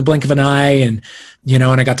passed in the blink of an eye. And, and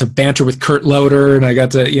I got to banter with Kurt Loder, and I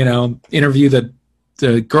got to, interview the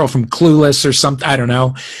girl from Clueless or something. I don't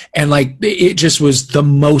know. And like, it just was the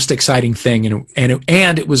most exciting thing.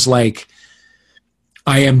 And it was like,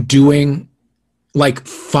 I am doing, like,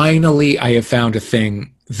 finally I have found a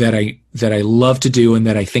thing that I love to do, and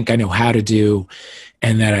that I think I know how to do,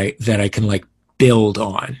 and that I can like build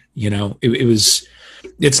on,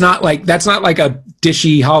 it's not like, that's not like a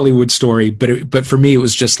dishy Hollywood story, but for me, it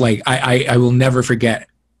was just like, I will never forget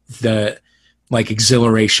the, like,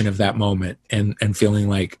 exhilaration of that moment, and feeling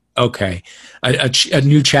like, okay, a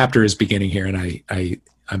new chapter is beginning here, and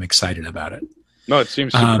I'm excited about it. No, it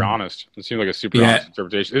seems super honest. It seems like a super honest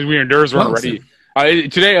interpretation. Your nerves weren't ready.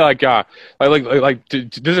 Today,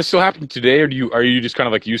 does it still happen today, or are you just kind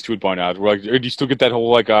of like used to it by now? Or do you still get that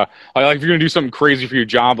whole like if you're gonna do something crazy for your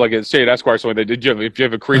job, like say at Esquire, something like that, if you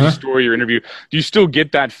have a crazy story or interview, do you still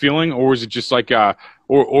get that feeling, or is it just like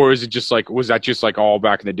or is it just like, was that just like all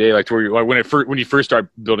back in the day, like where when you first start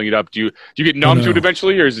building it up, do you get numb to it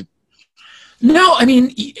eventually, or is it? No, I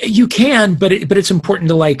mean, you can, but it's important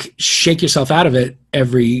to like shake yourself out of it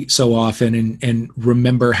every so often, and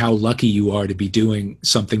remember how lucky you are to be doing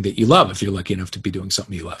something that you love, if you're lucky enough to be doing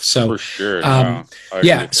something you love. So for sure,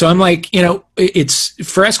 so I'm like, it's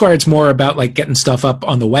for Esquire, it's more about like getting stuff up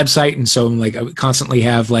on the website, and so I'm like, I constantly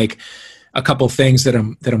have like a couple things that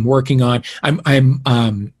I'm working on. I'm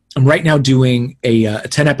right now doing a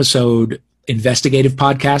 10 episode investigative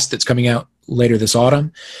podcast that's coming out later this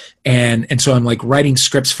autumn, and so I'm like writing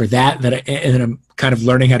scripts for that and I'm kind of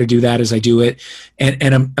learning how to do that as I do it,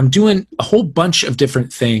 and I'm doing a whole bunch of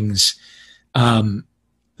different things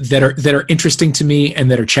that are interesting to me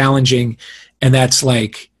and that are challenging, and that's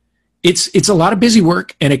like, it's a lot of busy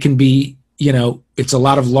work, and it can be, it's a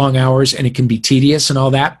lot of long hours, and it can be tedious and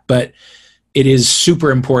all that, but it is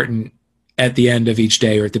super important at the end of each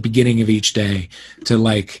day, or at the beginning of each day, to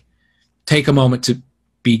like take a moment to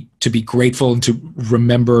be grateful, and to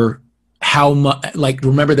remember how much, like,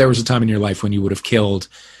 remember there was a time in your life when you would have killed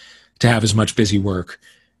to have as much busy work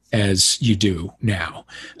as you do now.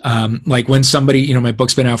 Like when somebody, my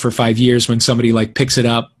book's been out for 5 years, when somebody like picks it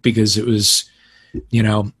up because it was, in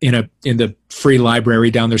the free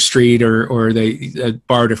library down their street, or they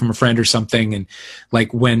borrowed it from a friend or something. And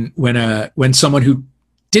like when someone who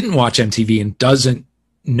didn't watch MTV and doesn't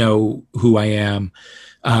know who I am,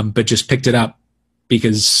 but just picked it up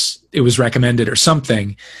because it was recommended or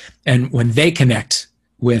something, and when they connect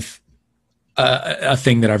with a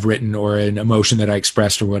thing that I've written, or an emotion that I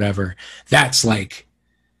expressed, or whatever, that's like,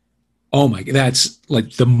 oh my, that's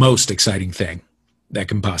like the most exciting thing that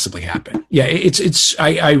can possibly happen. Yeah,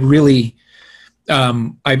 I really,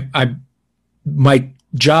 my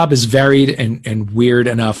job is varied and weird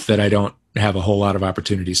enough that I don't have a whole lot of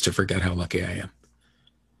opportunities to forget how lucky I am.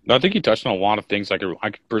 No, I think you touched on a lot of things I could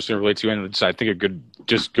personally relate to, and I think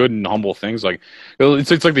good and humble things. Like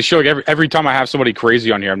it's like the show. Like every time I have somebody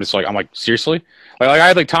crazy on here, I'm like, seriously. Like I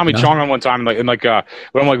had like Tommy Chong on one time, but I'm like,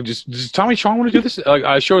 does Tommy Chong want to do this? Like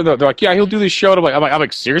I show they're like, yeah, he'll do this show. And I'm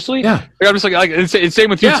like, seriously? Yeah. Like, I'm just like it's same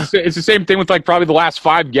with you. Yeah. It's the same thing with like probably the last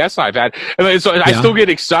 5 guests I've had, and so I still get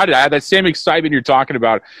excited. I had that same excitement you're talking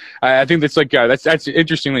about. I think that's like that's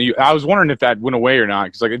interesting that I was wondering if that went away or not,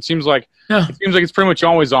 because like it seems like it's pretty much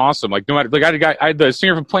always awesome. Like no matter, like I had the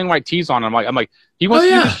singer from Plain White Tees on. I'm like he wants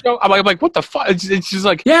to do the show. I'm like what the fuck? It's just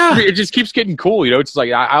like it just keeps getting cool. It's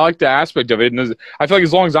like I like the aspect of it, and I feel like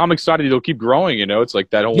as long as I'm excited, it'll keep growing. It's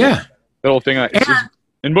like that whole thing.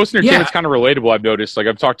 And most entertainment's kind of relatable. I've noticed. Like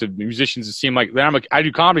I've talked to musicians that seem like I'm like I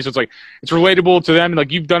do comedy, so it's like it's relatable to them. And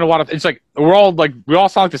like you've done a lot of. It's like we all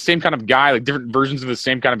sound like the same kind of guy, like different versions of the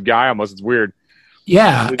same kind of guy. Almost, it's weird.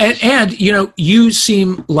 Yeah, and you know, you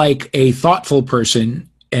seem like a thoughtful person,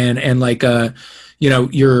 and like you know,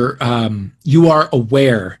 you are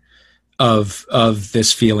aware of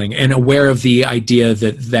this feeling and aware of the idea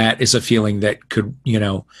that is a feeling that could, you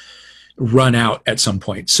know, run out at some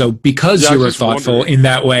point. So because you are thoughtful in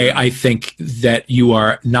that way, I think that you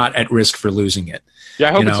are not at risk for losing it. Yeah,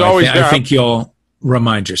 I hope it's always there. I think you'll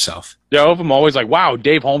remind yourself. Yeah, I hope I'm always like, wow,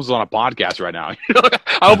 Dave Holmes is on a podcast right now.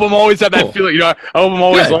 I hope I'm always have that feeling. You know, I hope I'm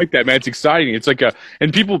always like that, man. It's exciting. It's like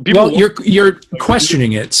and people. Well, you're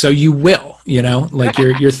questioning it, so you will. You know, like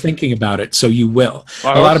you're thinking about it, so you will.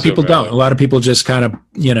 Well, a lot of people don't. A lot of people just kind of,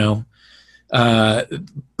 you know,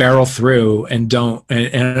 barrel through and don't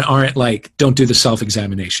and aren't like, don't do the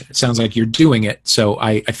self-examination. It sounds like you're doing it, so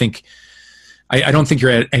I think. I don't think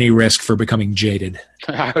you're at any risk for becoming jaded.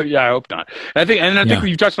 Yeah, I hope not. And I think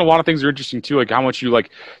you've touched on a lot of things that are interesting too, like how much you like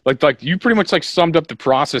you pretty much like summed up the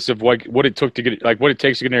process of like what it took to get, like what it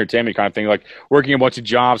takes to get entertainment kind of thing, like working a bunch of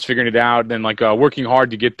jobs, figuring it out, and then like working hard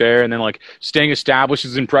to get there, and then like staying established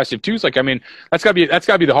is impressive too. It's like, I mean, that's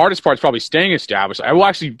gotta be the hardest part. Is probably staying established. I will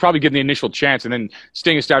actually probably get the initial chance, and then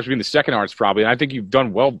staying established being the second hardest probably. And I think you've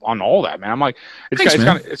done well on all that, man. I'm like,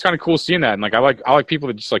 it's kind of cool seeing that, and like I like people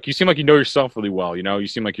that just like, you seem like you know yourself really well. You know, you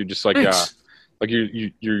seem like you're just like like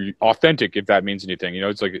you're authentic, if that means anything. You know,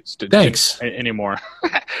 it's like it's thanks anymore.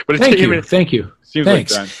 But thank you. Seems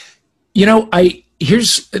thanks. Like that. You know,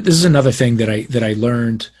 this is another thing that I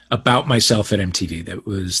learned about myself at MTV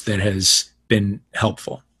that has been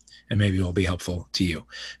helpful, and maybe will be helpful to you.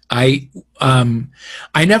 I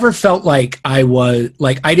never felt like I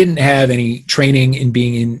didn't have any training in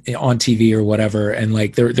being on TV or whatever, and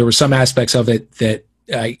like there were some aspects of it that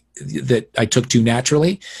I took to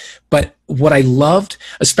naturally. But what I loved,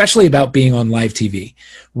 especially about being on live TV,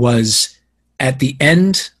 was at the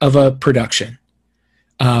end of a production,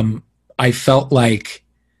 I felt like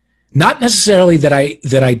not necessarily that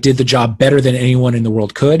I did the job better than anyone in the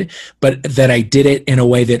world could, but that I did it in a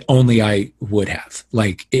way that only I would have.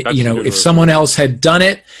 Like, you know, if someone else had done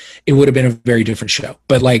it, it would have been a very different show.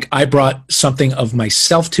 But like, I brought something of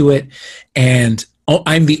myself to it, and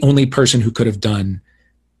I'm the only person who could have done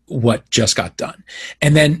what just got done.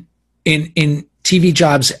 And then in TV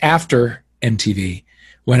jobs after MTV,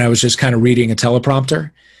 when I was just kind of reading a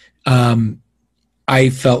teleprompter, I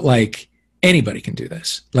felt like anybody can do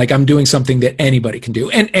this. Like, I'm doing something that anybody can do.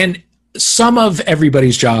 And some of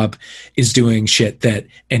everybody's job is doing shit that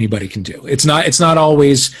anybody can do. It's not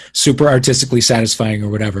always super artistically satisfying or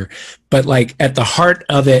whatever, but like at the heart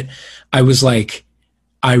of it, I was like,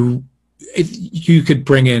 you could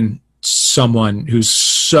bring in someone who's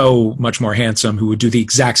so much more handsome who would do the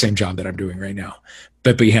exact same job that I'm doing right now,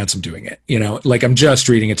 but be handsome doing it. You know, like I'm just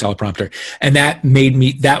reading a teleprompter, and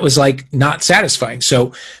that was like not satisfying.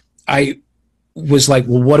 So I was like,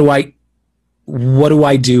 well, what do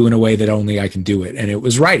I do in a way that only I can do it? And it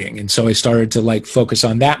was writing. And so I started to like focus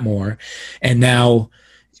on that more. And now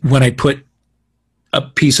when I put a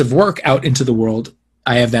piece of work out into the world,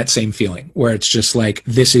 I have that same feeling where it's just like,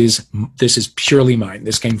 this is purely mine.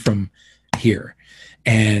 This came from here.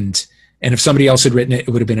 And if somebody else had written it,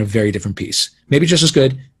 it would have been a very different piece. Maybe just as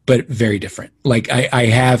good, but very different. Like I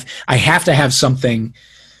have to have something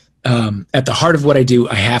at the heart of what I do.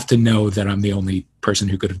 I have to know that I'm the only person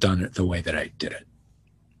who could have done it the way that I did it.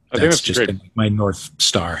 I think that's just great. Been my North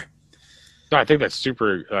Star. No, I think that's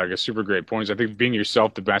a super great point. I think being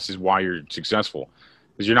yourself the best is why you're successview.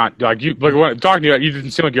 Because you're not like when talking to you, you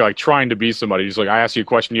didn't seem like you're like trying to be somebody. Just like, I ask you a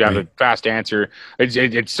question, you have a fast answer.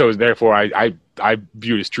 It's so therefore I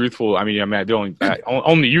view it as truthful. I mean,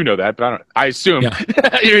 only you know that, but I assume.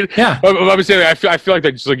 Yeah. Yeah. I would say I feel like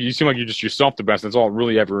that. Just like you seem like you're just yourself the best. That's all it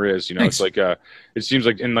really ever is. You know, Thanks. It's like it seems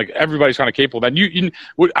like, and like everybody's kind of capable of that.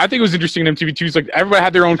 What I think was interesting in MTV too is like everybody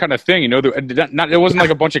had their own kind of thing. You know, it wasn't like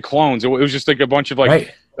a bunch of clones. It was just like a bunch of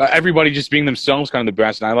like everybody just being themselves, kind of the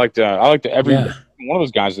best. And I liked every one of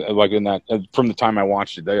those guys like in that from the time I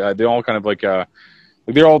watched it. They all kind of like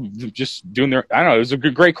they're all just doing their. I don't know. It was a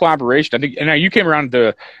great collaboration. I think, and you came around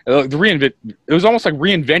the reinvent. It was almost like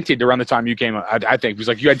reinvented around the time you came. I think it was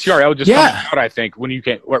like you had TRL just coming out. I think when you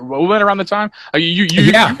came, what went around the time? You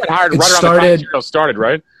got hired right around the time TRL started,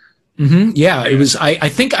 right? Mm-hmm. Yeah, it was. I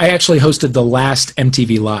think I actually hosted the last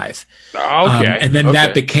MTV Live. Okay, and then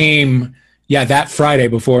that became that Friday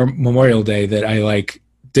before Memorial Day that I like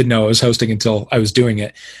didn't know I was hosting until I was doing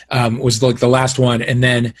it. Was like the last one, and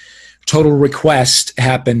then Total Request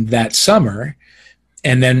happened that summer,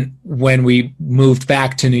 And then when we moved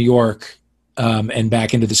back to New York and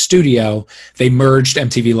back into the studio, they merged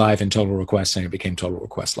MTV Live and Total Request, and it became Total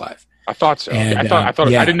Request Live. I thought so. And, I thought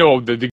yeah. I didn't know the